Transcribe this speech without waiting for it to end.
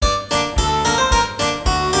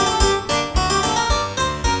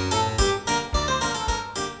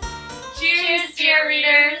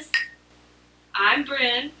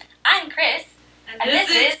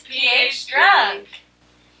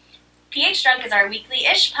Drunk is our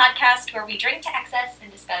weekly-ish podcast where we drink to excess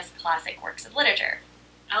and discuss classic works of literature.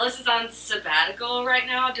 Alice is on sabbatical right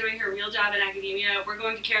now, doing her real job in academia. We're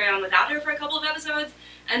going to carry on without her for a couple of episodes,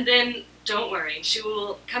 and then, don't worry, she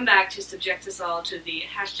will come back to subject us all to the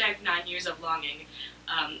hashtag 9 years of longing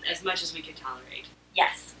as much as we can tolerate.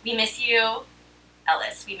 Yes, we miss you,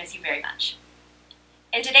 Ellis. We miss you very much.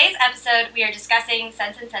 In today's episode, we are discussing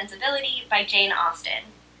Sense and Sensibility by Jane Austen.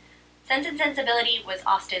 Sense and Sensibility was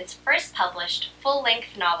Austen's first published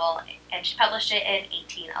full-length novel, and she published it in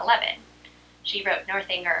 1811. She wrote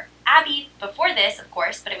Northanger Abbey before this, of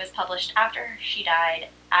course, but it was published after she died,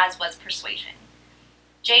 as was Persuasion.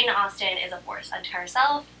 Jane Austen is a force unto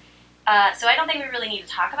herself, so I don't think we really need to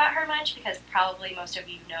talk about her much, because probably most of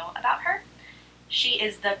you know about her. She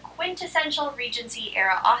is the quintessential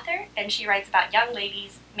Regency-era author, and she writes about young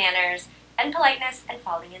ladies, manners, and politeness, and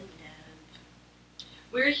falling in love.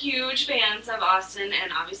 We're huge fans of Austen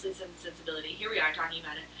and obviously Sense and Sensibility. Here we are talking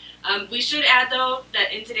about it. We should add, though,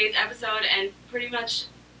 that in today's episode, and pretty much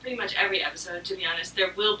every episode, to be honest,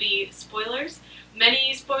 there will be spoilers.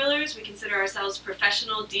 Many spoilers. We consider ourselves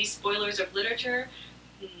professional de-spoilers of literature.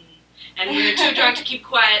 And we're too drunk to keep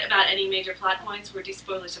quiet about any major plot points. We're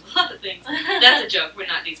de-spoilers of a lot of things. That's a joke. We're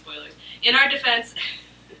not de-spoilers. In our defense,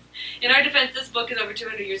 this book is over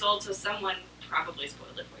 200 years old, so someone probably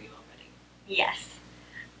spoiled it for you already. Yes.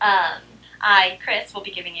 I, Chris, will be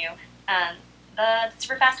giving you the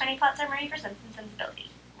super fast 20 plot summary for Sense and Sensibility.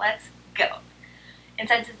 Let's go. In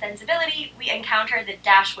Sense and Sensibility, we encounter the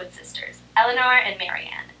Dashwood sisters, Elinor and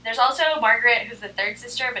Marianne. There's also Margaret, who's the third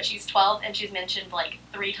sister, but she's 12, and she's mentioned like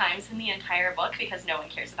 3 times in the entire book because no one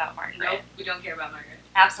cares about Margaret. Nope, we don't care about Margaret.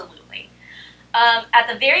 Absolutely. At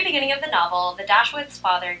the very beginning of the novel, the Dashwoods'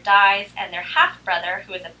 father dies, and their half-brother,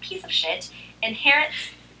 who is a piece of shit,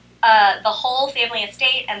 inherits the whole family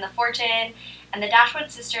estate and the fortune, and the Dashwood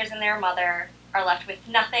sisters and their mother are left with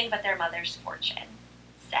nothing but their mother's fortune.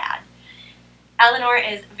 Sad. Elinor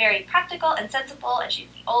is very practical and sensible, and she's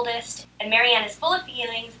the oldest, and Marianne is full of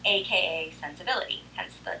feelings, aka sensibility,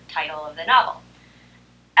 hence the title of the novel.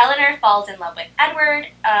 Elinor falls in love with Edward,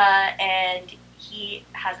 and he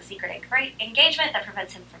has a secret engagement that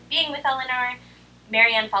prevents him from being with Elinor.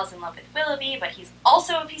 Marianne falls in love with Willoughby, but he's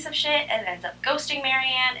also a piece of shit and ends up ghosting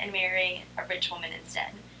Marianne and marrying a rich woman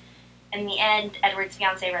instead. In the end, Edward's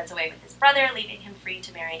fiancé runs away with his brother, leaving him free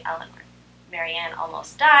to marry Elinor. Marianne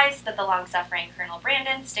almost dies, but the long-suffering Colonel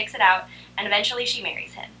Brandon sticks it out, and eventually she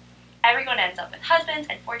marries him. Everyone ends up with husbands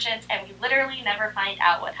and fortunes, and we literally never find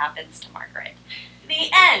out what happens to Margaret. The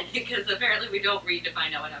end! Because apparently we don't read to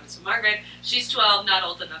find out what happens to Margaret. She's 12, not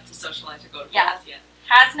old enough to socialize or go to class yet.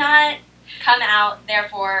 Has not come out,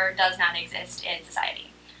 therefore does not exist in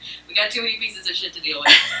society. We got too many pieces of shit to deal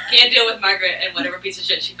with. Can't deal with Margaret and whatever piece of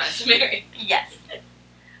shit she finds to marry. Yes.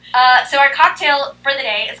 So our cocktail for the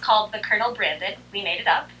day is called the Colonel Brandon. We made it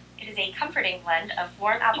up. It is a comforting blend of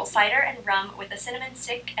warm apple cider and rum with a cinnamon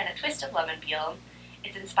stick and a twist of lemon peel.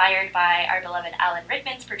 It's inspired by our beloved Alan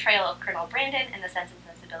Rickman's portrayal of Colonel Brandon in the Sense and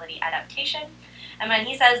Sensibility adaptation. And when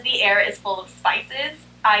he says the air is full of spices,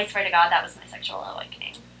 I swear to God, that was my sexual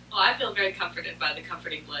awakening. Well, I feel very comforted by the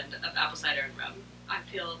comforting blend of apple cider and rum. I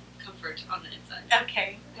feel comfort on the inside.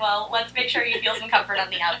 Okay, well, let's make sure you feel some comfort on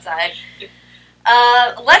the outside.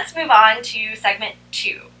 Let's move on to segment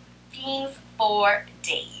 2, Themes for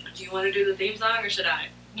Days. Do you want to do the theme song, or should I?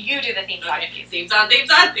 You do the theme song, okay. please. Theme song, theme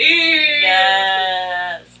song, theme!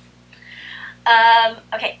 Yes.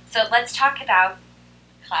 Okay, so let's talk about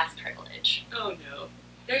class privilege. Oh no.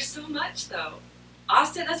 There's so much, though.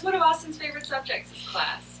 Austen, that's one of Austen's favorite subjects is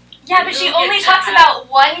class. Yeah, but she only talks about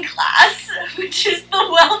one class, which is the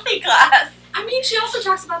wealthy class. I mean, she also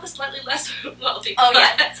talks about the slightly less wealthy class. Oh,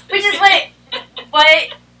 yes. Which is what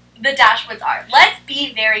the Dashwoods are. Let's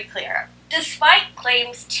be very clear. Despite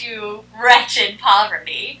claims to wretched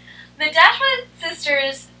poverty, the Dashwood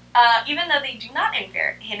sisters, even though they do not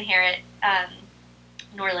inherit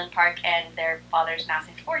Norland Park and their father's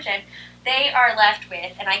massive fortune, they are left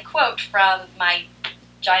with, and I quote from my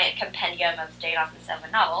giant compendium of Jane Austen's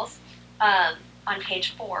 7 novels, on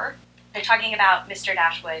page 4, they're talking about Mr.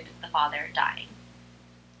 Dashwood, the father, dying.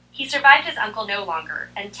 He survived his uncle no longer,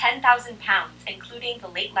 and £10,000, including the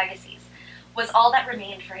late legacies, was all that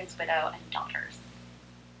remained for his widow and daughters.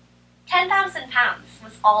 £10,000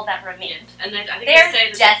 was all that remained. Yes, and I think they're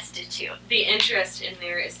they say destitute. The interest in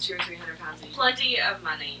there is £200 or £300. Plenty of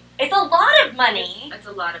money. It's a lot of money. It's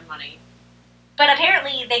a lot of money. But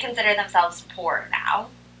apparently they consider themselves poor now,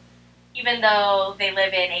 even though they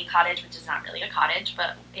live in a cottage, which is not really a cottage,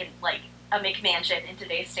 but in like a McMansion in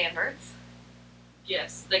today's standards.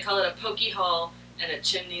 Yes, they call it a pokey hole and a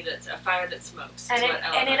chimney that's a fire that smokes. And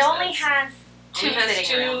it only has Two Only has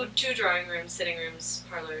sitting rooms. two drawing rooms, sitting rooms,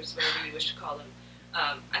 parlors, whatever you wish to call them.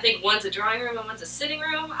 I think one's a drawing room and one's a sitting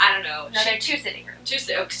room. I don't know. No, they're two sitting rooms.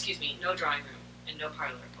 Excuse me, no drawing room and no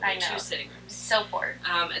parlor. I Only know. two sitting rooms. So poor.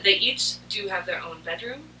 They each do have their own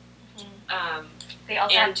bedroom. They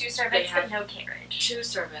also And have two servants, they but no carriage. Two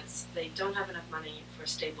servants. They don't have enough money for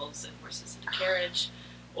stables and horses and a carriage,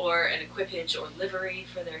 or an equipage or livery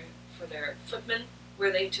for their footmen, were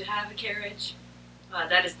they to have a carriage.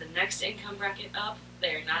 That is the next income bracket up.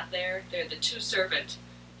 They are not there. They're the two servant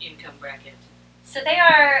income bracket. So they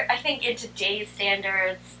are, I think, in today's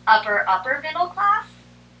standards, upper middle class.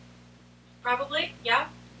 Probably, yeah.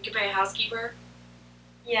 You can pay a housekeeper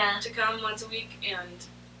Yeah. to come once a week and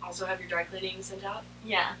also have your dry cleaning sent out.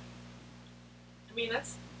 Yeah. I mean,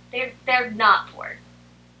 that's They're not poor,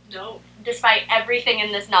 no. despite everything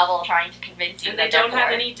in this novel trying to convince you And that they they're don't poor.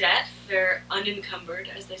 have any debt. They're unencumbered,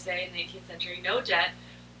 as they say in the 18th century. No debt.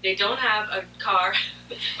 They don't have a car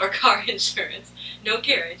or car insurance. No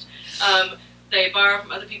carriage. They borrow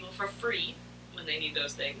from other people for free when they need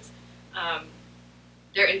those things.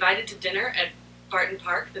 They're invited to dinner at Barton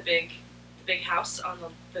Park, the big house on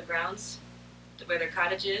the grounds where their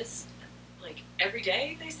cottage is, like every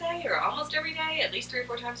day, they say, or almost every day, at least 3 or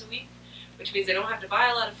 4 times a week, which means they don't have to buy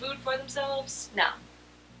a lot of food for themselves. No.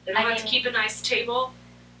 They don't I have to mean- keep a nice table.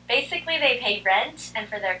 Basically, they pay rent and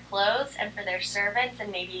for their clothes and for their servants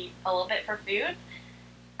and maybe a little bit for food.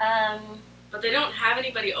 But they don't have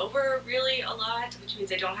anybody over really a lot, which means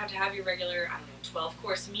they don't have to have your regular,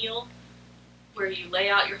 12-course meal where you lay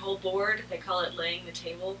out your whole board. They call it laying the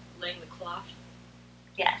table, laying the cloth.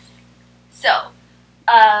 Yes. So,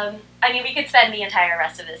 I mean, we could spend the entire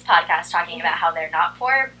rest of this podcast talking about how they're not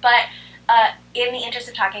poor, but in the interest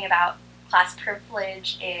of talking about class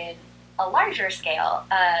privilege in a larger scale,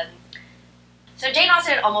 so Jane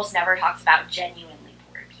Austen almost never talks about genuinely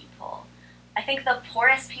poor people. I think the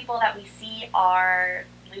poorest people that we see are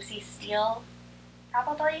Lucy Steele,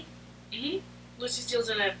 probably. Mm-hmm. Lucy Steele's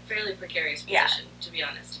in a fairly precarious Yeah. position, to be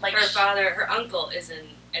honest. Like her uncle is an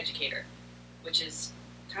educator, which is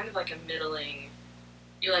kind of like a middling.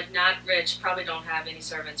 You're like not rich, probably don't have any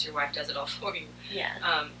servants. Your wife does it all for you,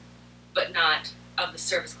 Yeah. but not of the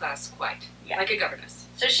service class quite. Yeah. Like a governess.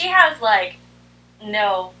 So she has like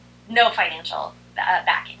no financial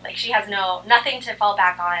backing. Like she has nothing to fall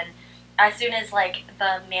back on. As soon as like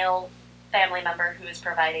the male family member who is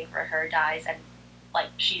providing for her dies, and like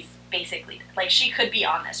she's basically like she could be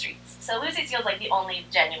on the streets. So Lucy Steele's like the only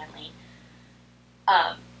genuinely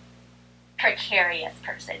precarious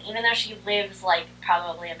person. Even though she lives like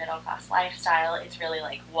probably a middle class lifestyle, it's really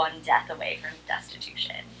like one death away from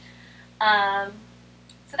destitution.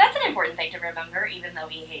 So that's an important thing to remember, even though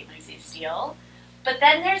we hate Lucy Steele. But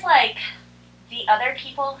then there's like the other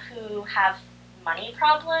people who have money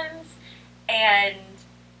problems, and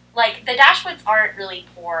like the Dashwoods aren't really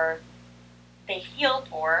poor. They feel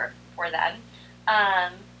poor for them,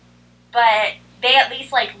 but they at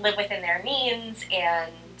least like live within their means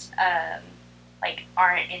and like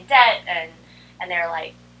aren't in debt, and they're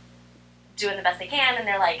like doing the best they can, and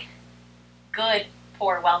they're like good,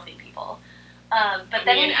 poor, wealthy people. But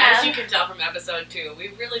then we have, as you can tell from episode 2, we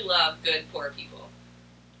really love good poor people.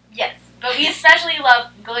 yes, but we especially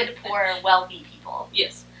love good, poor, wealthy people.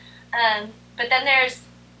 Yes. But then there's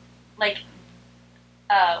like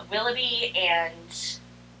Willoughby and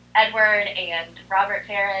Edward and Robert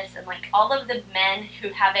Ferrars and like all of the men who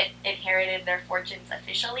haven't inherited their fortunes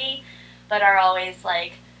officially, but are always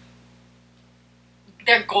like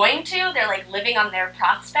they're like living on their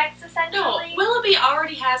prospects essentially. No, Willoughby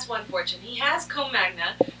already has one fortune. He has Combe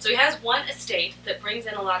Magna, so he has one estate that brings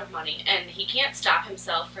in a lot of money, and he can't stop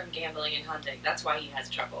himself from gambling and hunting. That's why he has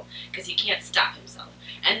trouble, because he can't stop himself.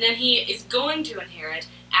 And then he is going to inherit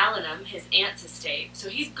Allenham, his aunt's estate, so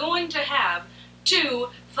he's going to have 2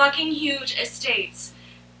 fucking huge estates,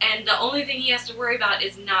 and the only thing he has to worry about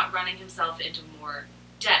is not running himself into more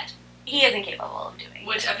debt. He isn't capable of doing.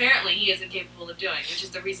 Which apparently he isn't capable of doing, which is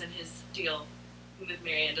the reason his deal with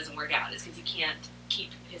Marianne doesn't work out, is because he can't keep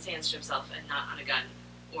his hands to himself and not on a gun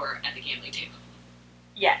or at the gambling table.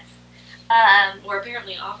 Yes. Or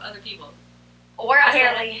apparently off other people. Or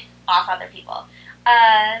apparently off other people.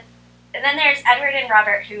 And then there's Edward and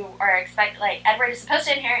Robert who are Edward is supposed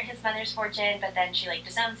to inherit his mother's fortune, but then she like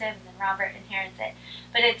disowns him, and then Robert inherits it.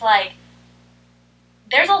 But it's like,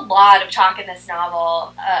 there's a lot of talk in this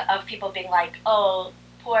novel of people being like, oh,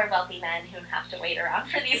 poor wealthy men who have to wait around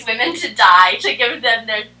for these women to die to give them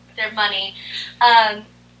their money. And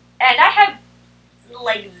I have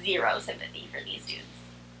like zero sympathy for these dudes.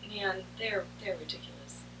 Man, they're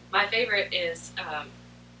ridiculous. My favorite is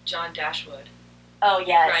John Dashwood, Oh,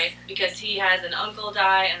 yes. Right? Because he has an uncle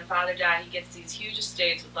die and a father die. He gets these huge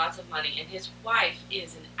estates with lots of money, and his wife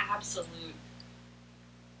is an absolute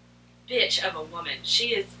bitch of a woman. She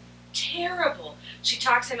is terrible. She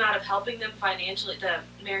talks him out of helping them financially. The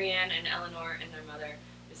Marianne and Eleanor and their mother,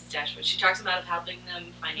 Mrs. Dashwood. She talks him out of helping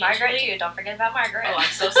them financially. Margaret, too. Don't forget about Margaret. Oh,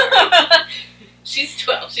 I'm so sorry. She's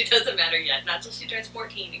 12. She doesn't matter yet. Not till she turns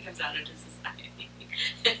 14 and comes out into society.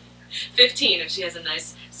 15 if she has a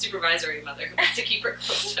nice supervisory mother who wants to keep her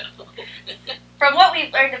close to home. From what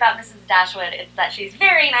we've learned about Mrs. Dashwood, it's that she's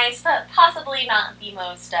very nice, but possibly not the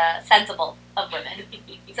most sensible of women.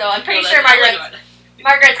 So I'm pretty sure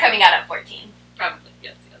Margaret's coming out at 14. Probably,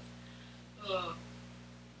 yes. Oh.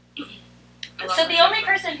 So the only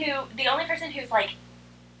person who's like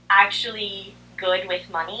actually good with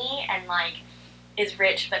money and like is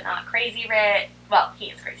rich but not crazy rich. Well, he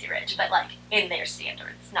is crazy rich, but like in their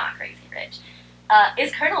standards, not crazy rich.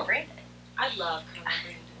 Is Colonel Brandon. I love Colonel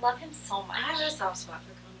Brandon. Love him so much. I have a soft spot for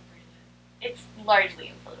Colonel Brandon. It's largely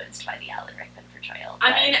influenced by the Alan Rickman portrayal.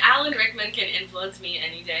 I mean, Alan Rickman can influence me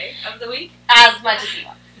any day of the week. As much as he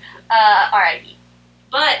wants. R.I.P.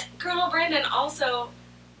 But Colonel Brandon also,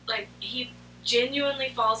 like, he genuinely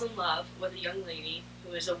falls in love with a young lady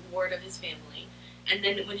who is a ward of his family, and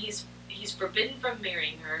then when he's forbidden from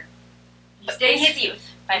marrying her, he stays in his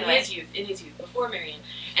youth, by the way. In his youth, before marrying,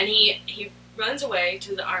 and he runs away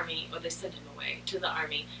to the army, or they send him away to the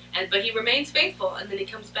army, but he remains faithful, and then he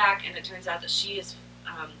comes back, and it turns out that she has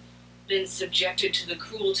been subjected to the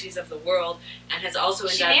cruelties of the world, and has also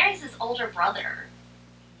She marries his older brother.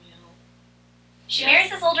 She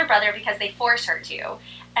marries his older brother because they force her to,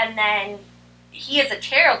 and then he is a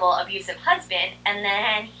terrible, abusive husband, and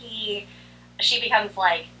then she becomes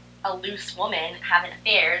like a loose woman having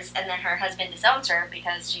affairs, and then her husband disowns her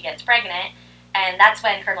because she gets pregnant, and that's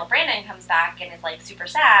when Colonel Brandon comes back and is like super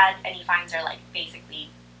sad, and he finds her like basically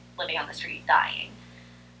living on the street dying.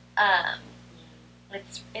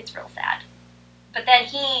 It's real sad. But then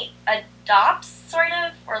he adopts, sort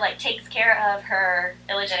of, or like takes care of her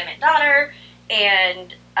illegitimate daughter,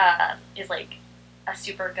 and is like a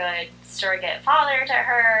super good surrogate father to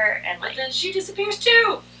her, and like. But then she disappears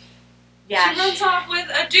too. Yeah. She runs off with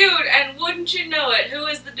a dude, and wouldn't you know it, who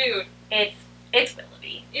is the dude? It's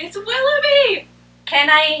Willoughby. It's Willoughby. Can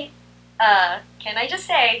I just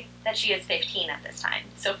say that she is 15 at this time?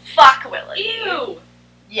 So fuck Willoughby. Ew.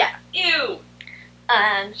 Yeah. Ew.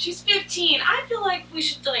 She's 15. I feel like we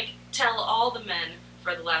should like tell all the men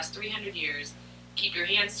for the last 300 years, keep your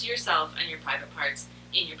hands to yourself and your private parts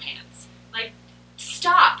in your pants. Like,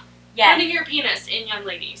 stop putting your penis in young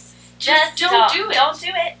ladies. Just don't do it. Don't do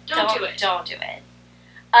it. Don't do it. Don't do it.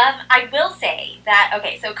 I will say that,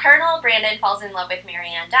 okay, so Colonel Brandon falls in love with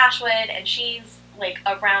Marianne Dashwood, and she's like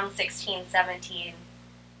around 16, 17.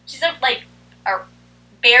 She's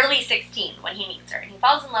barely 16 when he meets her, and he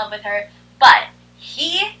falls in love with her, but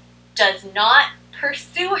he does not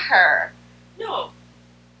pursue her. No.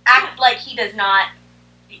 Act like he does not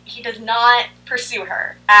pursue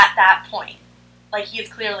her at that point. Like, he is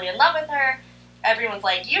clearly in love with her. Everyone's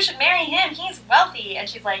like, you should marry him, he's wealthy. And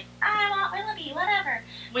she's like, I want Willoughby, whatever.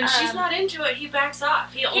 When she's not into it, he backs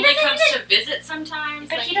off. He only comes to visit sometimes.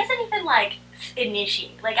 But like, he doesn't even, like,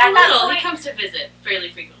 initiate. Like, at at that little, point, he comes to visit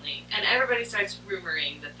fairly frequently. And everybody starts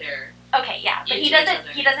rumoring that they're okay, yeah. But he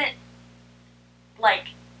doesn't, like,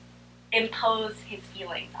 impose his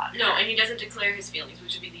feelings on her. No, and he doesn't declare his feelings,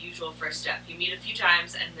 which would be the usual first step. You meet a few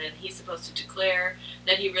times, and then he's supposed to declare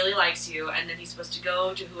that he really likes you, and then he's supposed to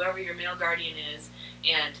go to whoever your male guardian is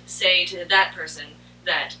and say to that person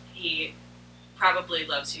that he probably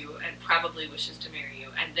loves you and probably wishes to marry you,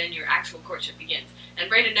 and then your actual courtship begins. And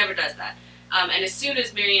Brandon never does that. And as soon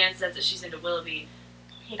as Marianne says that she's into Willoughby,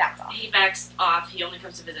 he backs off. He backs off. He only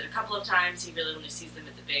comes to visit a couple of times. He really only sees them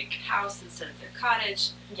at the big house instead of their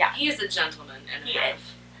cottage. Yeah. He is a gentleman and a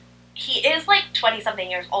half. He is like 20-something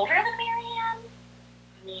years older than Marianne.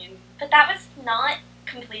 I mean... But that was not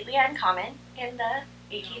completely uncommon in the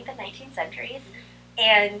 18th and 19th centuries.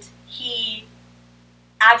 And he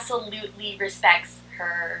absolutely respects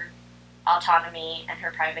her autonomy and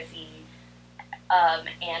her privacy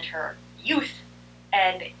and her youth.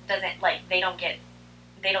 And doesn't, like, they don't get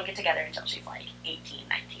together until she's like 18,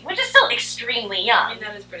 19, which is still extremely young. I mean,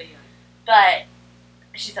 that is pretty young. But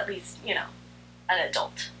she's at least, an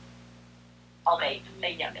adult. Albeit a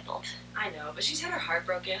young adult. I know, but she's had her heart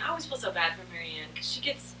broken. I always feel so bad for Marianne, because she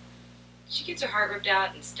gets her heart ripped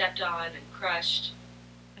out and stepped on and crushed.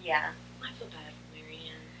 Yeah. I feel bad for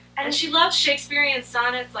Marianne. And she loves Shakespearean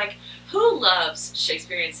sonnets like, Who loves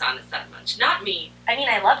Shakespearean sonnets that much? Not me. I mean,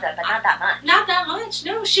 I love them, but not that much. Not that much.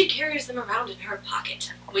 No, she carries them around in her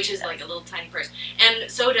pocket, which is like a little tiny purse.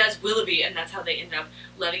 And so does Willoughby, and that's how they end up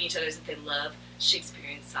loving each other, is that they love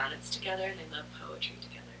Shakespearean sonnets together, and they love poetry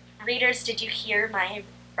together. Readers, did you hear my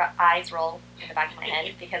eyes roll in the back of my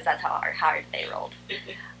head? Because that's how hard they rolled.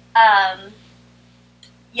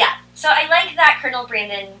 Yeah, so I like that Colonel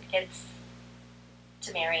Brandon gets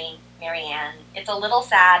to marry Marianne. It's a little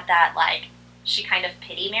sad that, like, she kind of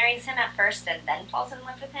pity marries him at first and then falls in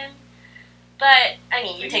love with him. But, I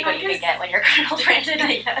mean, you take what you can get when you're Colonel Brandon,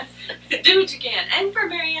 I guess. Do what you can. And for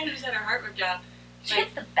Marianne, who's had her heart ripped out. She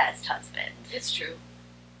gets the best husband. It's true.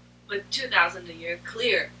 With $2,000 a year,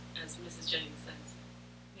 clear, as Mrs. Jennings says.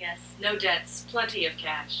 Yes. No debts, plenty of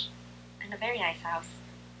cash. And a very nice house.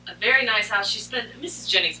 A very nice house. Mrs.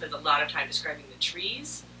 Jennings spends a lot of time describing the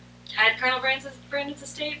trees at Colonel Brandon's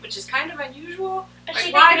estate, which is kind of unusual. But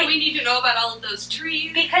like, why do we need to know about all of those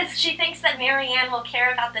trees? Because she thinks that Marianne will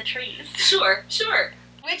care about the trees. Sure.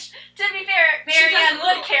 Which, to be fair, Marianne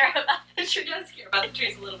would care about the trees. She does care about the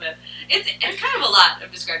trees a little bit. It's kind of a lot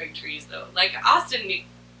of describing trees, though. Like, Austen,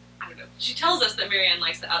 I don't know, she tells us that Marianne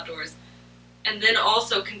likes the outdoors, and then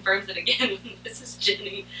also confirms it again when Mrs.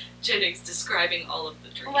 Jennings describing all of the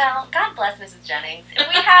trees. Well, God bless Mrs. Jennings. If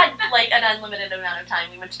we had, like, an unlimited amount of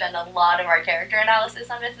time, we would spend a lot of our character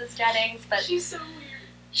analysis on Mrs. Jennings, but... She's so weird.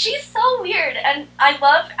 She's so weird, and I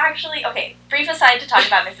love, actually, okay, brief aside to talk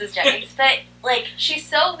about Mrs. Jennings, but, like, she's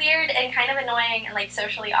so weird and kind of annoying and, like,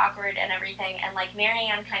 socially awkward and everything, and, like,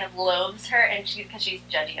 Marianne kind of loathes her, and because she's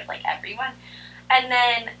judgy of, like, everyone. And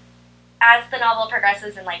then, as the novel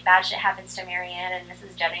progresses and, like, bad shit happens to Marianne, and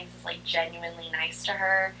Mrs. Jennings is, like, genuinely nice to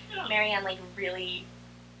her, Marianne, like, really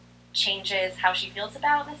changes how she feels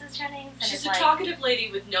about Mrs. Jennings. And she's a like, talkative lady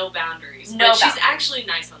with no boundaries. She's actually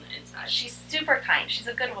nice on the inside. She's super kind. She's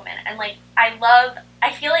a good woman. And, like, I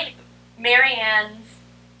feel like Marianne's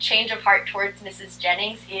change of heart towards Mrs.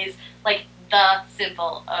 Jennings is, like, the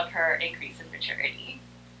symbol of her increase in maturity.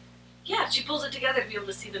 Yeah, she pulls it together to be able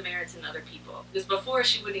to see the merits in other people. Because before,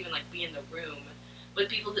 she wouldn't even, like, be in the room with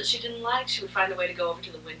people that she didn't like. She would find a way to go over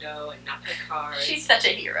to the window and not play cards. She's such a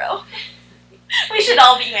hero. We should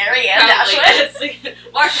all be Marianne Dashwood.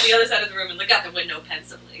 Walk to the other side of the room and look out the window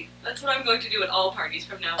pensively. That's what I'm going to do at all parties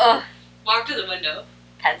from now on. Walk to the window.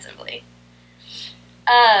 Pensively.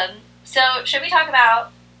 So, should we talk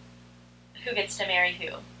about who gets to marry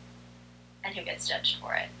who? And who gets judged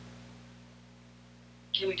for it?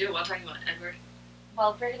 Can we do it while talking about Edward?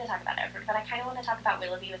 Well, we're going to talk about Edward, but I kind of want to talk about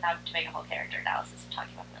Willoughby without to make a whole character analysis of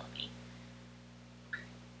talking about Willoughby.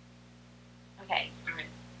 Okay. All right.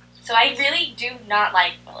 So I really do not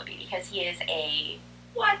like Willoughby because he is a...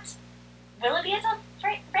 What? Willoughby is a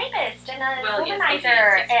rapist and a womanizer.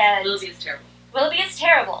 Yes. And Willoughby is terrible. Willoughby is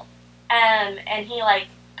terrible. And he, like,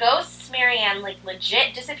 ghosts Marianne, like,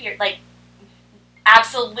 legit disappeared. Like,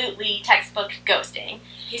 absolutely textbook ghosting.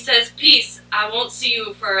 He says, peace, I won't see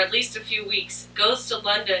you for at least a few weeks. Goes to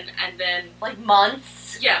London and then... Like,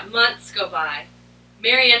 months? Yeah, months go by.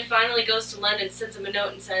 Marianne finally goes to London, sends him a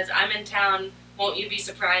note and says, I'm in town. Won't you be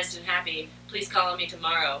surprised and happy? Please call on me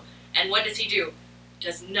tomorrow. And what does he do?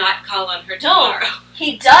 Does not call on her tomorrow. No,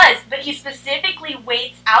 he does, but he specifically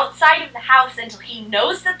waits outside of the house until he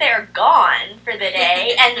knows that they're gone for the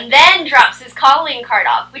day, and then drops his calling card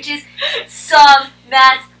off, which is some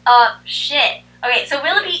messed up shit. Okay, so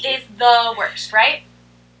Willoughby is the worst, right?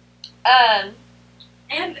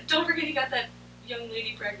 And don't forget he got that young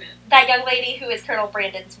lady pregnant. That young lady who is Colonel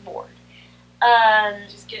Brandon's ward.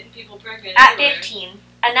 Just getting people pregnant at everywhere. 15,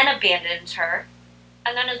 and then abandons her,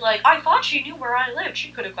 and then is like, I thought she knew where I lived.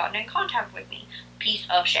 She could have gotten in contact with me. Piece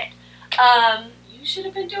of shit. You should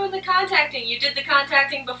have been doing the contacting. You did the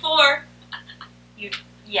contacting before.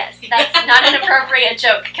 Yes, that's not an appropriate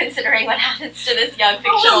joke considering what happens to this young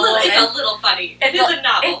fictional woman. It's a little funny. It is a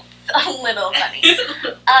novel. It's a little funny.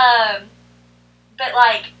 But,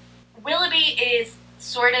 like, Willoughby is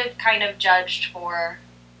sort of kind of judged for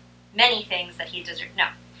many things that he deserves. No.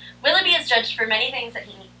 Willoughby is judged for many things that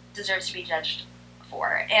he deserves to be judged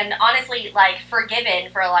for. And honestly, like, forgiven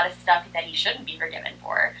for a lot of stuff that he shouldn't be forgiven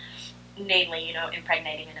for. Namely, you know,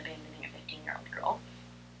 impregnating and abandoning a 15-year-old girl.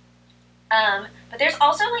 But there's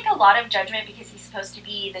also, like, a lot of judgment because he's supposed to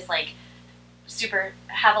be this, like,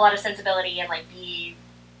 have a lot of sensibility and, like, be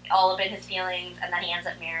all up in his feelings, and then he ends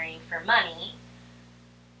up marrying for money.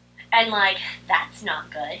 And, like, that's not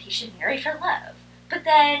good. He should marry for love. But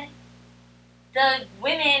then the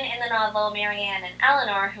women in the novel, Marianne and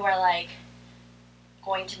Eleanor, who are, like,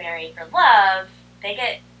 going to marry for love, they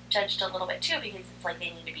get judged a little bit, too, because it's like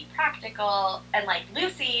they need to be practical. And, like,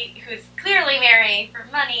 Lucy, who's clearly marrying for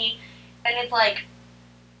money, And it's like,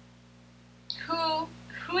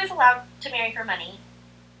 who is allowed to marry for money?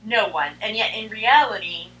 No one. And yet, in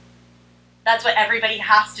reality, that's what everybody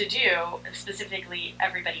has to do, specifically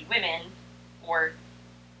everybody women, or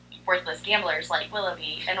worthless gamblers like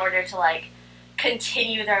Willoughby, in order to, like,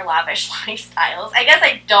 continue their lavish lifestyles. I guess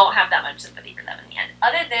I don't have that much sympathy for them in the end.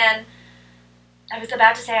 Other than, I was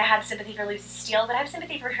about to say I have sympathy for Lucy Steele, but I have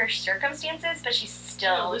sympathy for her circumstances, but she's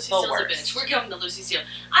still Lucy the Steele's worst. a bitch. We're going to Lucy Steele.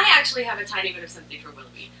 I actually have a tiny bit of sympathy for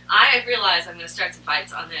Willoughby. I realize I'm going to start some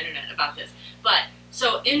fights on the internet about this, but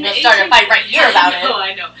so in We'll the start a fight right here about it.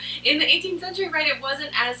 I know. In the 18th century, right, it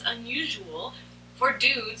wasn't as unusual for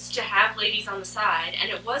dudes to have ladies on the side, and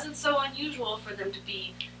it wasn't so unusual for them to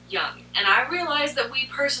be young. And I realize that we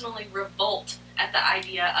personally revolt at the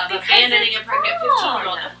idea of Because abandoning a it's pregnant wrong.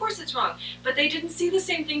 15-year-old. Of course it's wrong, but they didn't see the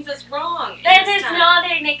same things as wrong. in That this is time. not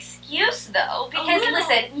an excuse, though, because little.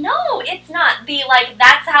 listen, no, it's not.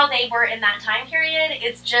 That's how they were in that time period.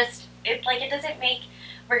 It's just, it doesn't make.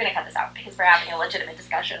 We're gonna cut this out because we're having a legitimate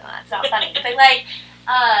discussion and that's not funny. But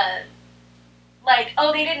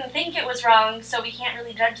oh, they didn't think it was wrong, so we can't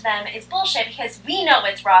really judge them is bullshit because we know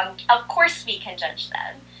it's wrong. Of course we can judge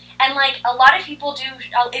them. And, like, a lot of people do,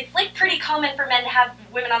 it's, like, pretty common for men to have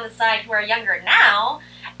women on the side who are younger now,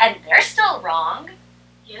 and they're still wrong.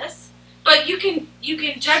 Yes, but you can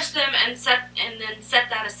judge them and then set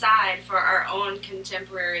that aside for our own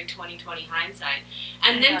contemporary 2020 hindsight,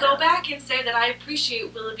 and then go back and say that I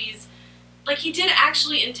appreciate Willoughby's, like, he did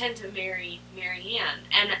actually intend to marry Marianne,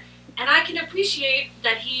 and I can appreciate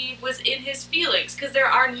that he was in his feelings, because there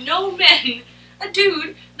are no men, a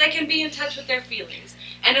dude, that can be in touch with their feelings.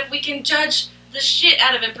 And if we can judge the shit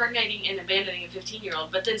out of impregnating and abandoning a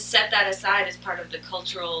 15-year-old, but then set that aside as part of the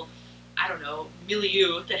cultural, I don't know,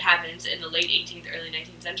 milieu that happens in the late 18th, early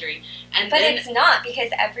 19th century. But it's not,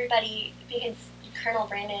 because Colonel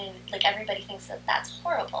Brandon, like, everybody thinks that that's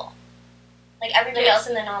horrible. Like, everybody else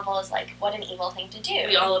in the novel is like, what an evil thing to do.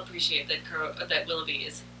 We all appreciate that Willoughby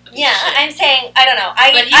is a piece yeah, of shit. I'm saying, I don't know.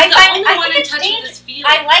 But he's the only one in touch with his feelings.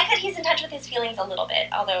 I like that he's in touch with his feelings a little bit,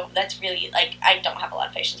 although that's really, like, I don't have a lot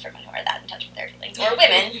of patience for men who are that in touch with their feelings, or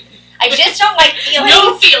women. I just don't like feelings.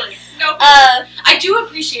 No feelings. No feelings. I do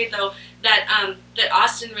appreciate, though, that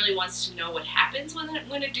Austen really wants to know what happens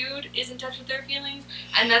when a dude is in touch with their feelings,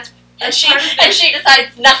 and she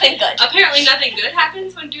decides nothing good. Apparently nothing good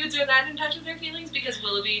happens when dudes are that in touch with their feelings, because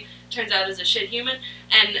Willoughby turns out is a shit human,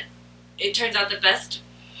 and it turns out the best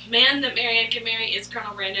man that Marianne can marry is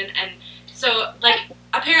Colonel Brandon, and so, like,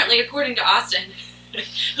 apparently, according to Austen,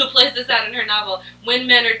 who plays this out in her novel, when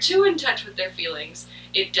men are too in touch with their feelings,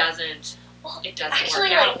 it doesn't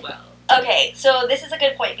work out well. Okay, so this is a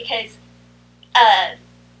good point, because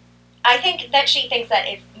I think that she thinks that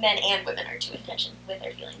if men and women are too in touch with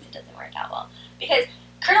their feelings, it doesn't work out well. Because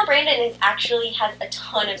Colonel Brandon has a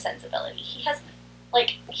ton of sensibility. He has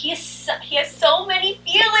so many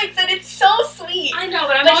feelings, and it's so sweet. I know,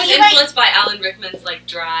 but I'm always influenced by Alan Rickman's, like,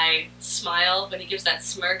 dry smile when he gives that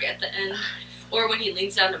smirk at the end. Or when he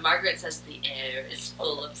leans down to Margaret and says, the air is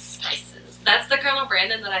full of spices. That's the Colonel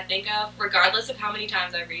Brandon that I think of, regardless of how many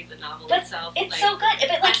times I read the novel itself. It's so good. But,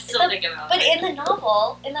 like, I still think about it. But in the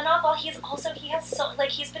novel, he's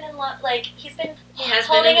been in love, like, he has been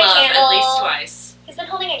holding a candle at least twice. He's been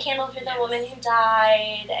holding a candle for the woman who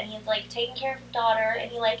died, and he's, like, taking care of his daughter,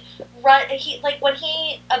 and when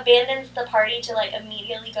he abandons the party to, like,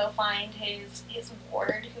 immediately go find his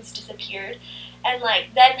ward who's disappeared, and,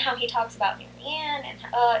 like, then how he talks about Marianne, and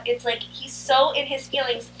it's like he's so in his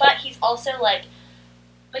feelings, but he's also, like...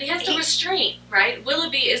 But he has the restraint, right?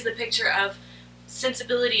 Willoughby is the picture of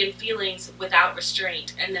sensibility and feelings without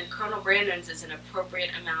restraint, and then Colonel Brandon's is an appropriate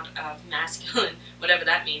amount of masculine, whatever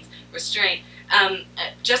that means, restraint.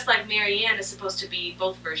 Just like Marianne is supposed to be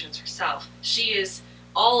both versions herself. She is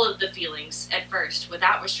all of the feelings at first,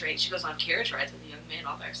 without restraint. She goes on carriage rides with a young man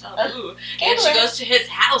all by herself. Ooh. And she goes to his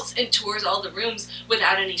house and tours all the rooms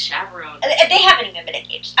without any chaperone. They haven't even been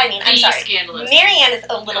engaged. I mean, I'm sorry. Scandalous. Marianne is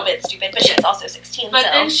a little bit stupid, but she's also 16. But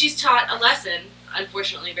then she's taught a lesson,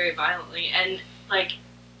 unfortunately very violently, and, like,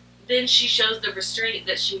 then she shows the restraint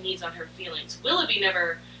that she needs on her feelings. Willoughby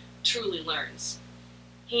never truly learns.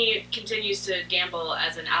 He continues to gamble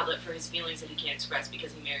as an outlet for his feelings that he can't express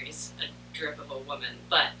because he marries a drip of a woman.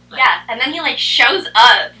 But, like, yeah, and then he, like, shows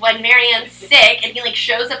up when Marianne's sick, and he, like,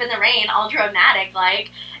 shows up in the rain, all dramatic,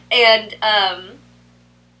 like, and,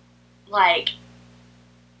 like,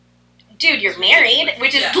 dude, you're married,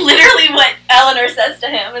 which is literally what Eleanor says to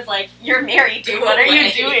him, is like, you're married, dude, what are you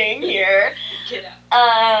doing here? Get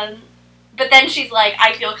out. But then she's like,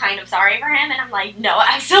 I feel kind of sorry for him, and I'm like, no,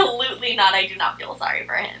 absolutely not, I do not feel sorry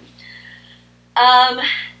for him.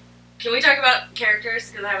 Can we talk about characters?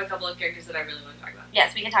 Because I have a couple of characters that I really want to talk about.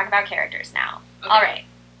 Yes, we can talk about characters now. Okay. All right.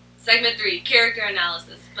 Segment 3, character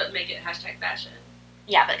analysis, but make it #fashion.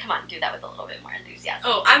 Yeah, but come on, do that with a little bit more enthusiasm.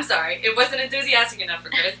 Oh, I'm sorry. It wasn't enthusiastic enough for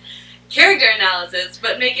Chris. Character analysis,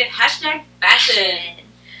 but make it #fashion.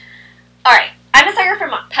 All right. I'm a sucker for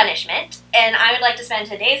punishment, and I would like to spend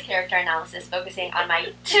today's character analysis focusing on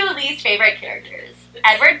my 2 least favorite characters,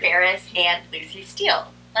 Edward Ferrars and Lucy Steele.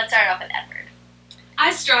 Let's start off with Edward.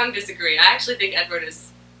 I strong disagree. I actually think Edward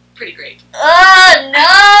is pretty great. Oh,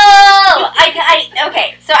 no!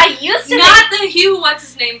 Okay, so I used to Not the Hugh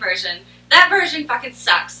What's-His-Name version. That version fucking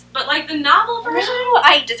sucks. But, like, the novel version? No,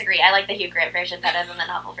 I disagree. I like the Hugh Grant version better than the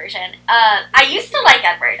novel version. I used to like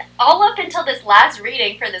Edward. All up until this last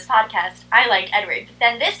reading for this podcast, I liked Edward. But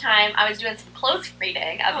then this time, I was doing some close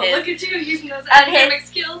reading of his... look at you using those academic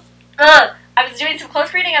skills. I was doing some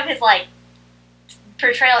close reading of his, like,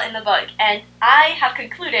 portrayal in the book, and I have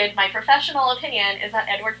concluded my professional opinion is that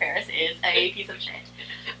Edward Ferrars is a piece of shit.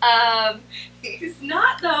 He's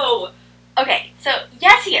not, though. Okay, so,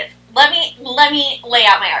 yes, he is. Let me lay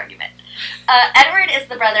out my argument. Edward is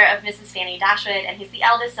the brother of Mrs. Fanny Dashwood, and he's the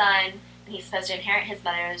eldest son, and he's supposed to inherit his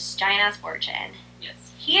mother's giant-ass fortune.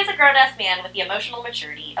 Yes. He is a grown-ass man with the emotional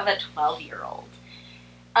maturity of a 12-year-old.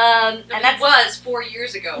 And that was 4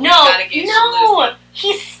 years ago. No, Lucy.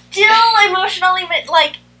 He's still emotionally,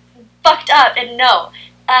 like, fucked up, and no.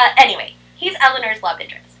 Anyway, he's Eleanor's love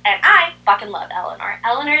interest. And I fucking love Eleanor.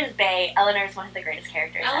 Eleanor is bae. Eleanor is one of the greatest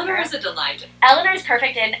characters Eleanor ever. is a delight. Eleanor is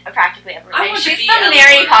perfect in practically every way. I want She's to be the Eleanor.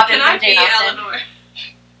 Mary Poppins Can I of Jane be Austen. Eleanor?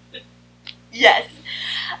 Yes.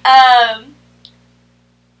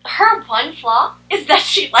 Her one flaw is that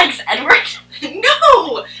she likes Edward.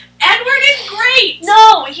 No! Edward is great!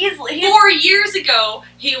 No, he's 4 years ago,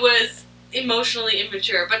 he was emotionally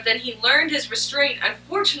immature, but then he learned his restraint.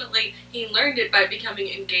 Unfortunately, he learned it by becoming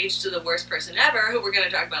engaged to the worst person ever, who we're going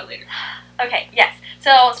to talk about later. Okay, yes.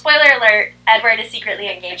 So, spoiler alert, Edward is secretly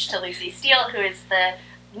engaged to Lucy Steele, who is the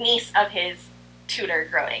niece of his tutor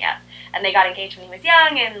growing up. And they got engaged when he was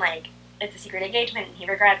young, and, like, it's a secret engagement, and he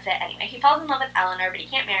regrets it. Anyway, he falls in love with Eleanor, but he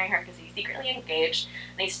can't marry her because he's secretly engaged,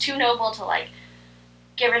 and he's too noble to, like,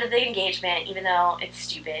 get rid of the engagement, even though it's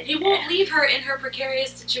stupid. He won't leave her in her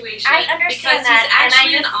precarious situation. I understand because that, he's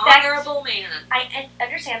actually and an I respect, honorable man. I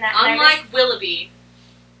understand that. Unlike Willoughby.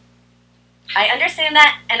 I understand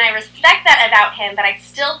that, and I respect that about him, but I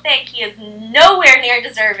still think he is nowhere near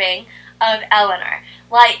deserving of Eleanor.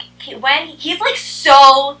 Like, he's like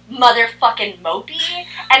so motherfucking mopey,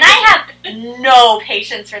 and I have no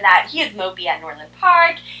patience for that. He is mopey at Norland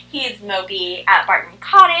Park, he is mopey at Barton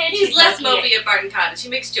Cottage. He's less mopey at Barton Cottage. He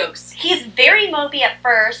makes jokes. He's very mopey at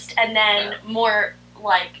first, and then more,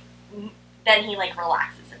 like, then he, like,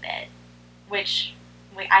 relaxes a bit, which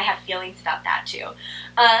I have feelings about that, too.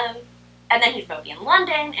 And then he's mopey in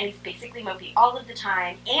London, and he's basically mopey all of the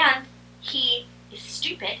time, and he is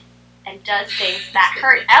stupid and does things that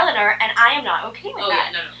hurt Eleanor, and I am not okay with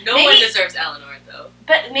that. Yeah, no one deserves Eleanor, though.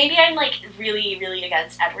 But maybe I'm, like, really, really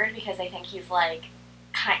against Edward, because I think he's, like,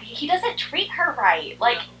 he doesn't treat her right.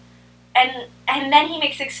 Like, no. And then he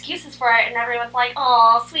makes excuses for it, and everyone's like,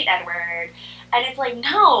 "Oh, sweet Edward." And it's like,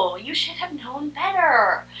 no, you should have known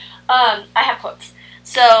better. I have quotes.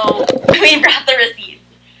 So, we brought the receipts.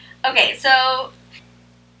 Okay, so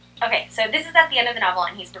this is at the end of the novel,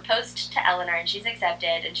 and he's proposed to Eleanor, and she's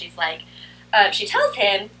accepted, and she's like, she tells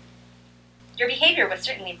him, "Your behavior was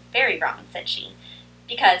certainly very wrong," said she,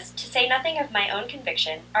 "because, to say nothing of my own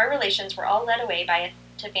conviction, our relations were all led away by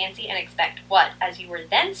to fancy and expect what, as you were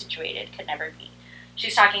then situated, could never be."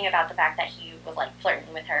 She's talking about the fact that he was, like,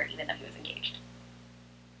 flirting with her even though he was engaged.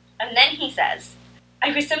 And then he says,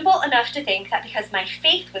 "I was simple enough to think that because my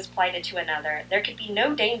faith was plighted to another, there could be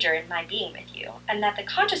no danger in my being with you, and that the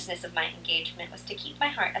consciousness of my engagement was to keep my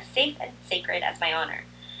heart as safe and sacred as my honor.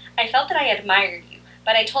 I felt that I admired you,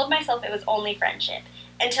 but I told myself it was only friendship.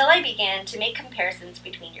 Until I began to make comparisons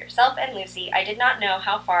between yourself and Lucy, I did not know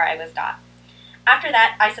how far I was got. After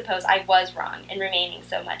that, I suppose I was wrong in remaining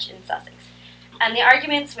so much in Sussex, and the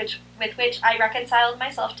arguments with which I reconciled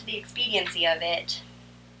myself to the expediency of it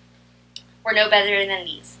were no better than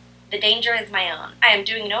these. The danger is my own. I am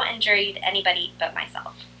doing no injury to anybody but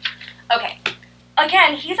myself." Okay.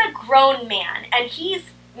 Again, he's a grown man, and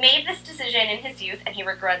he's made this decision in his youth, and he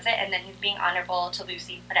regrets it, and then he's being honorable to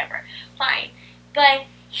Lucy, whatever. Fine. But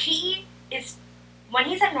he is, when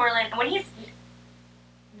he's at Norland, when he's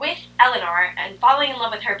with Eleanor and falling in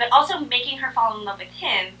love with her, but also making her fall in love with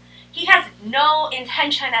him, he has no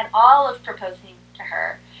intention at all of proposing to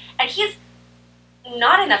her. And he's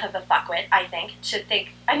not enough of a fuckwit, I think, to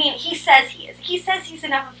think... I mean, he says he is. He says he's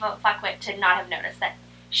enough of a fuckwit to not have noticed that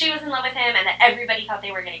she was in love with him and that everybody thought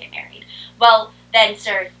they were going to get married. Well, then,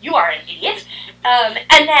 sir, you are an idiot.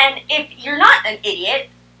 And then if you're not an idiot,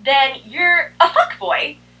 then you're a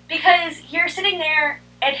fuckboy because you're sitting there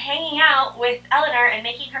and hanging out with Eleanor and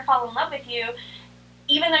making her fall in love with you,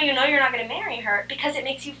 even though you know you're not going to marry her, because it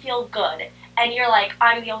makes you feel good. And you're like,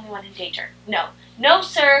 I'm the only one in danger. No. No,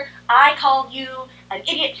 sir, I call you an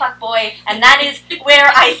idiot fuckboy, and that is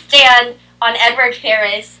where I stand on Edward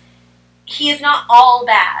Ferrars. He is not all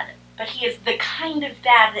bad, but he is the kind of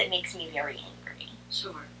bad that makes me very angry.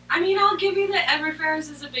 Sure. I mean, I'll give you that Edward Ferrars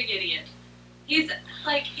is a big idiot.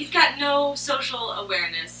 He's got no social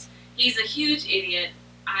awareness. He's a huge idiot.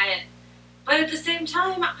 But at the same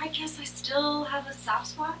time, I guess I still have a soft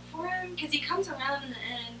spot for him, because he comes around in the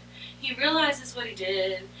end. He realizes what he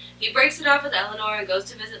did. He breaks it off with Eleanor and goes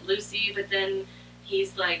to visit Lucy, but then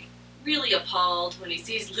he's, like, really appalled when he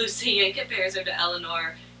sees Lucy and compares her to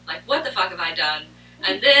Eleanor. Like, what the fuck have I done?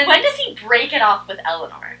 And then... When does he break it off with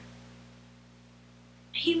Eleanor?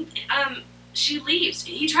 She leaves.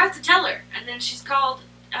 He tries to tell her, and then she's called,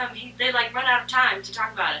 they, like, run out of time to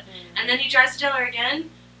talk about it. And then he tries to tell her again,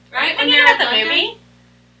 right? When you're at the movie?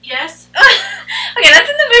 Yes. Okay, that's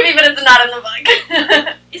in the movie, but it's not in the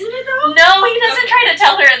book. Isn't it, though? No, he doesn't try to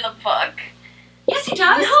tell her in the book. Yes, he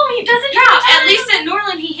does. No, he doesn't try to tell her. At least at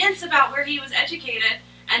Norland, he hints about where he was educated,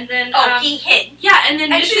 and then... he hints. Yeah, and then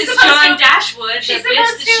Mrs. John Dashwood, the bitch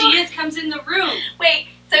that she is, comes in the room. Wait,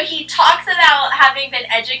 so he talks about having been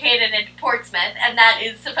educated in Portsmouth, and that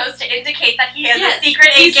is supposed to indicate that he has a secret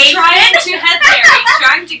engagement? He's trying to head there. He's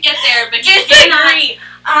trying to get there, but he cannot.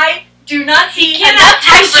 I do not see cannot enough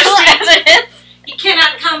textual evidence. He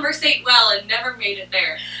cannot conversate well and never made it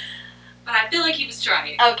there. But I feel like he was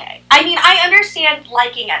trying. Okay. I mean, I understand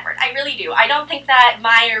liking Edward. I really do. I don't think that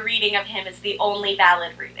my reading of him is the only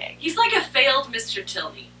valid reading. He's like a failed Mr.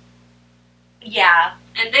 Tilney. Yeah.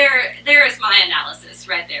 And there is my analysis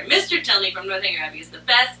right there. Mr. Tilney from Northanger Abbey is the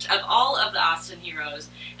best of all of the Austen heroes,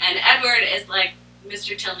 and Edward is like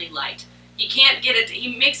Mr. Tilney light. He can't get it.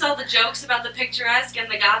 He makes all the jokes about the picturesque and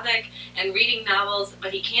the gothic and reading novels,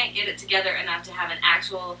 but he can't get it together enough to have an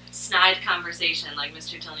actual snide conversation like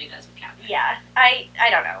Mr. Tilney does with Catherine. Yeah, I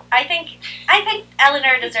don't know. I think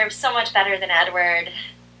Eleanor deserves so much better than Edward.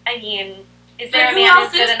 I mean, is there a man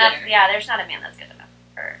that's good enough? Yeah, there's not a man that's good enough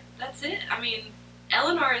for her. That's it. I mean,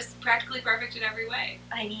 Eleanor is practically perfect in every way.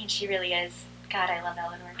 I mean, she really is. God, I love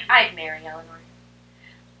Eleanor. I'd marry Eleanor.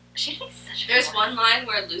 She makes such a There's one line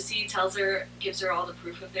where Lucy gives her all the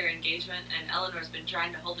proof of their engagement, and Eleanor's been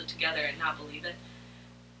trying to hold it together and not believe it,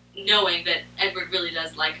 knowing that Edward really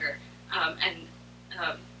does like her.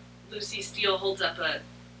 Lucy Steele holds up a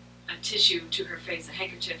tissue to her face, a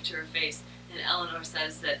handkerchief to her face, and Eleanor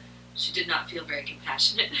says that she did not feel very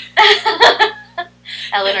compassionate.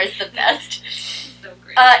 Eleanor's the best. So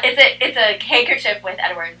great. It's a handkerchief with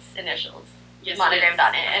Edward's initials monogrammed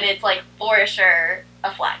on it, and it's like for sure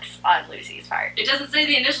a flex on Lucy's part. It doesn't say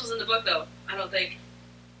the initials in the book, though. I don't think.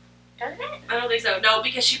 Doesn't it? I don't think so. No,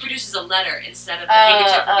 because she produces a letter instead of the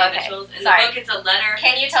handkerchief with the initials. In the book, it's a letter.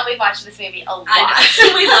 Can you tell we watched this movie a lot? I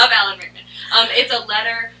know. We love Alan Rickman. It's a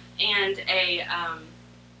letter and a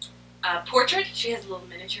portrait. She has a little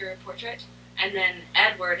miniature portrait. And then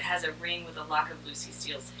Edward has a ring with a lock of Lucy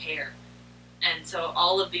Steele's hair. And so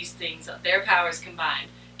all of these things, their powers combined,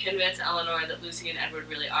 convince Eleanor that Lucy and Edward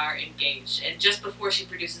really are engaged. And just before she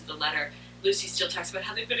produces the letter, Lucy Steele talks about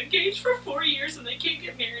how they've been engaged for 4 years and they can't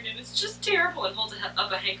get married and it's just terrible, and holds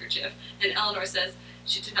up a handkerchief. And Eleanor says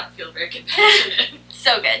she did not feel very compassionate.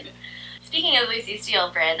 So good. Speaking of Lucy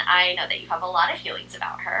Steele, Bryn, I know that you have a lot of feelings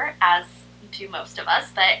about her, as do most of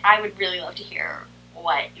us, but I would really love to hear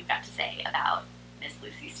what you've got to say about Miss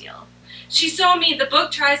Lucy Steele. She's so mean. The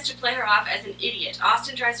book tries to play her off as an idiot.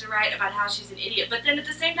 Austen tries to write about how she's an idiot, but then at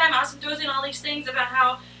the same time, Austen throws in all these things about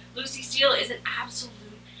how Lucy Steele is an absolute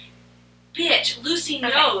bitch. Lucy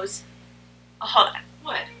knows. Hold on.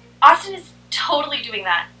 What? Austen is totally doing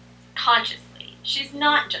that consciously. She's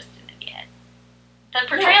not just an idiot. The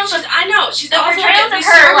portrayals of I know she's the portrayals of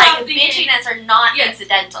her like bitchiness are not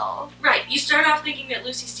incidental. Right. You start off thinking that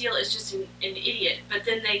Lucy Steele is just an idiot, but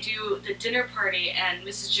then they do the dinner party and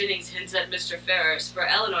Mrs. Jennings hints at Mr. Ferrars for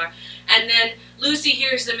Eleanor, and then Lucy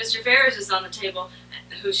hears that Mr. Ferrars is on the table,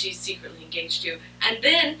 who she's secretly engaged to, and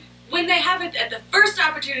then when they have it at the first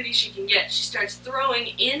opportunity she can get, she starts throwing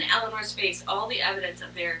in Eleanor's face all the evidence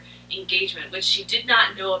of their engagement, which she did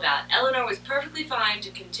not know about. Eleanor was perfectly fine to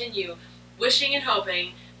continue wishing and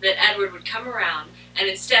hoping that Edward would come around, and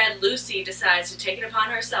instead Lucy decides to take it upon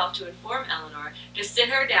herself to inform Eleanor, to sit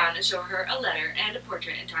her down and show her a letter and a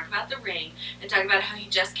portrait, and talk about the ring, and talk about how he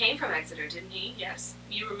just came from Exeter, didn't he? Yes,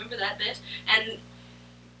 you remember that bit? And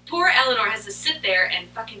poor Eleanor has to sit there and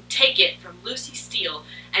fucking take it from Lucy Steele,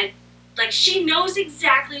 and like she knows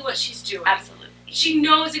exactly what she's doing. Absolutely. She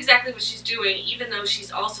knows exactly what she's doing, even though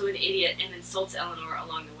she's also an idiot and insults Eleanor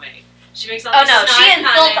along the way. She makes all these she snide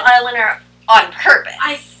insults comments. Eleanor on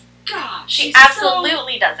purpose. Gosh, she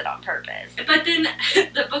absolutely does it on purpose. But then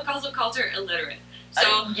the book also calls her illiterate.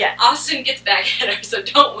 So yes. Austen gets back at her, so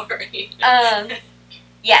don't worry.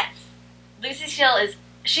 Yes. Lucy Steele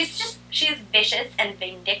she's vicious and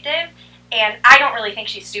vindictive, and I don't really think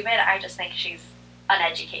she's stupid. I just think she's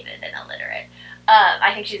uneducated and illiterate.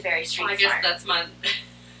 I think she's very street smart. I guess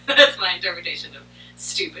that's my interpretation of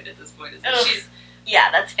stupid at this point. Is that she's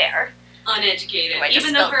that's fair. Uneducated,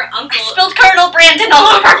 even though her uncle. I spilled Colonel Brandon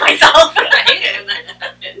all over myself. I hate it when that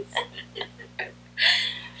happens.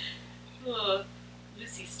 Oh,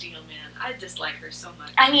 Lucy Steele, man, I dislike her so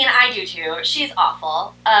much. I mean, I do too. She's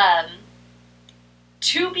awful.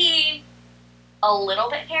 To be a little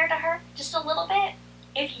bit fair to her, just a little bit,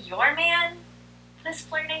 if your man was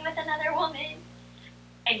flirting with another woman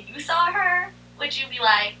and you saw her, would you be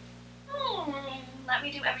like, let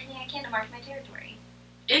me do everything I can to mark my territory?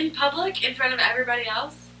 In public, in front of everybody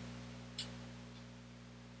else?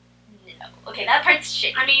 No. Okay, that part's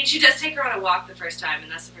shitty. I mean, she does take her on a walk the first time, and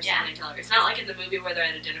that's the first time they tell her. It's not like in the movie where they're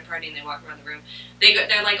at a dinner party and they walk around the room.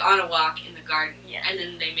 They're like on a walk in the garden, and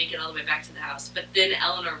then they make it all the way back to the house. But then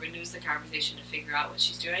Eleanor renews the conversation to figure out what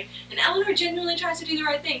she's doing, and Eleanor genuinely tries to do the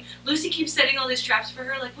right thing. Lucy keeps setting all these traps for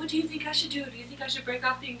her, like, what do you think I should do? Do you think I should break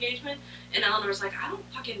off the engagement? And Eleanor's like, I don't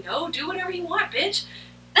fucking know. Do whatever you want, bitch.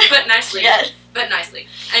 But nicely. Yes. But nicely.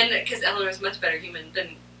 And because Eleanor's much better human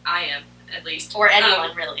than I am, at least. Or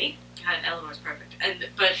anyone, really. Eleanor's perfect.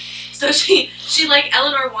 But so she like,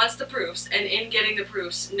 Eleanor wants the proofs, and in getting the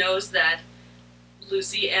proofs knows that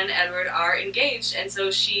Lucy and Edward are engaged, and so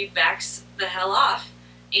she backs the hell off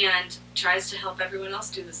and tries to help everyone else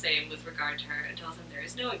do the same with regard to her and tells them there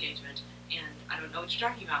is no engagement. And I don't know what you're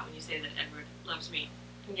talking about when you say that Edward loves me.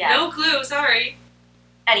 Yeah. No clue, sorry.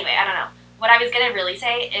 Anyway, I don't know. What I was gonna really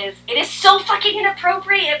say is, it is so fucking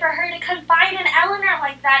inappropriate for her to confide in Eleanor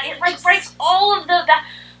like that. It like breaks all of the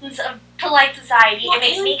bounds of polite society. It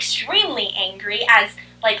makes me extremely angry as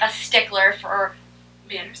like a stickler for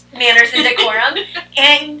manners and decorum.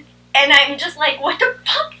 and I'm just like, what the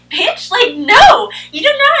fuck, bitch? Like, no, you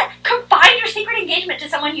do not confide your secret engagement to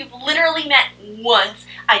someone you've literally met once.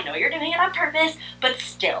 I know you're doing it on purpose, but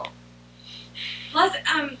still. Plus,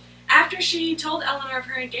 after she told Eleanor of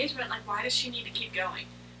her engagement, like, why does she need to keep going?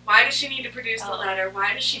 Why does she need to produce the letter?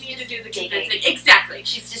 Why does she need to do the convincing? Exactly.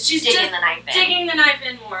 She's digging the knife in. Digging the knife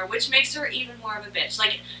in more, which makes her even more of a bitch.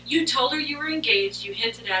 Like, you told her you were engaged, you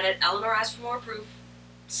hinted at it, Eleanor asked for more proof,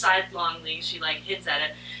 sidelongly, she, like, hints at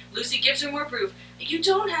it. Lucy gives her more proof. You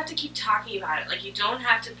don't have to keep talking about it. Like, you don't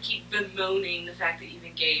have to keep bemoaning the fact that you've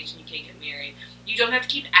engaged and you can't get married. You don't have to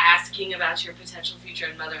keep asking about your potential future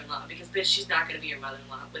mother-in-law, because, bitch, she's not going to be your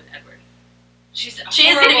mother-in-law with Edward. She is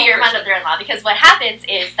going to be your mother-in-law, because what happens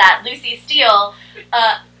is that Lucy Steele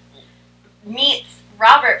meets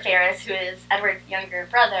Robert Ferris, who is Edward's younger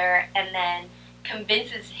brother, and then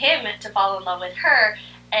convinces him to fall in love with her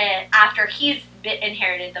after he's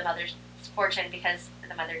inherited the mother's fortune, because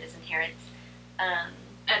the mother disinherits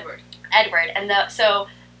Edward. And so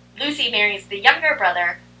Lucy marries the younger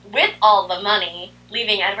brother with all the money,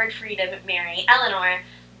 leaving Edward free to marry Eleanor.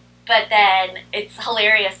 But then it's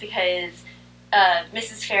hilarious because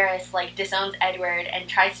Mrs. Ferris, like, disowns Edward and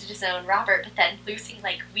tries to disown Robert, but then Lucy,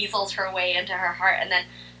 like, weasels her way into her heart, and then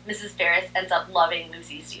Mrs. Ferris ends up loving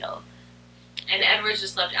Lucy Steele. And Edward's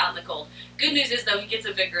just left out in the cold. Good news is, though, he gets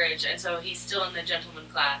a vicarage, and so he's still in the gentleman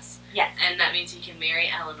class. Yes. And that means he can marry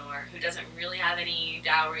Eleanor, who doesn't really have any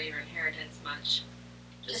dowry or inheritance much.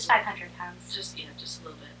 Just 500 pounds. Just a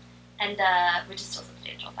little bit. And, which is still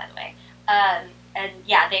substantial, by the way. And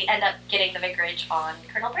yeah, they end up getting the vicarage on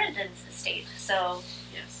Colonel Brandon's estate. So,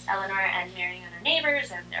 yes. Eleanor and Marion are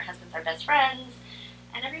neighbors, and their husbands are best friends,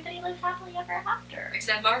 and everybody lives happily ever after.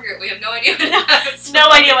 Except Margaret. We have no idea what happens. No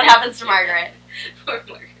idea what happens to Margaret. Poor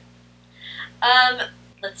Margaret.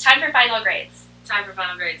 It's time for final grades. Time for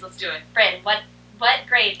final grades. Let's do it. Bryn, what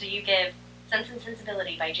grade do you give Sense and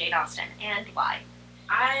Sensibility by Jane Austen, and why?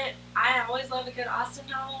 I always love a good Austen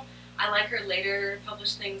novel. I like her later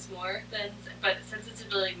published things more but Sense and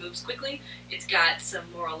Sensibility moves quickly. It's got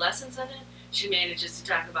some moral lessons in it. She manages to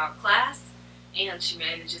talk about class, and she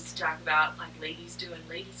manages to talk about, like, ladies doing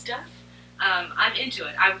lady stuff. I'm into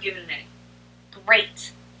it. I would give it an A.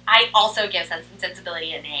 Great. I also give Sense and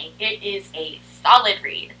Sensibility an A. It is a solid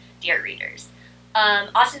read, dear readers.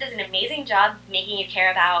 Austen does an amazing job making you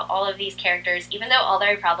care about all of these characters, even though all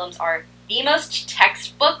their problems are the most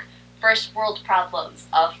textbook first world problems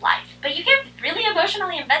of life. But you get really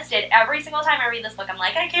emotionally invested every single time I read this book. I'm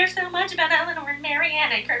like, I care so much about Eleanor and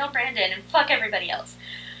Marianne and Colonel Brandon and fuck everybody else.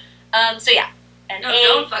 So yeah. No,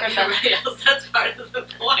 don't fuck everybody else. That's part of the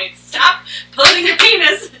point. Stop putting your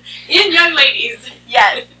penis in young ladies.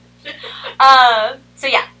 Yes. So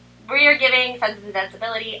yeah, we are giving Sense and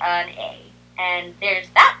Sensibility an A. And there's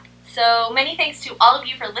that. So many thanks to all of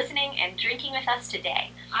you for listening and drinking with us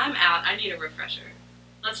today. I'm out. I need a refresher.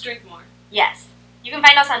 Let's drink more. Yes. You can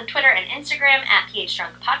find us on Twitter and Instagram at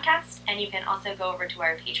PHDrunkPodcast, and you can also go over to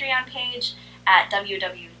our Patreon page at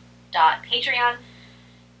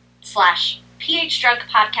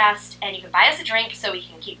www.patreon.com/PHDrunkPodcast, and you can buy us a drink so we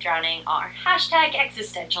can keep drowning our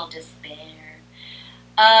 #existential despair.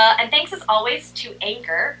 And thanks as always to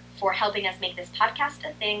Anchor for helping us make this podcast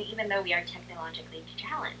a thing, even though we are technologically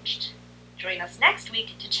challenged. Join us next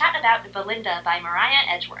week to chat about Belinda by Mariah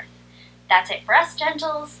Edgeworth. That's it for us,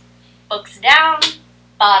 gentles. Books down,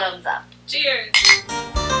 bottoms up. Cheers!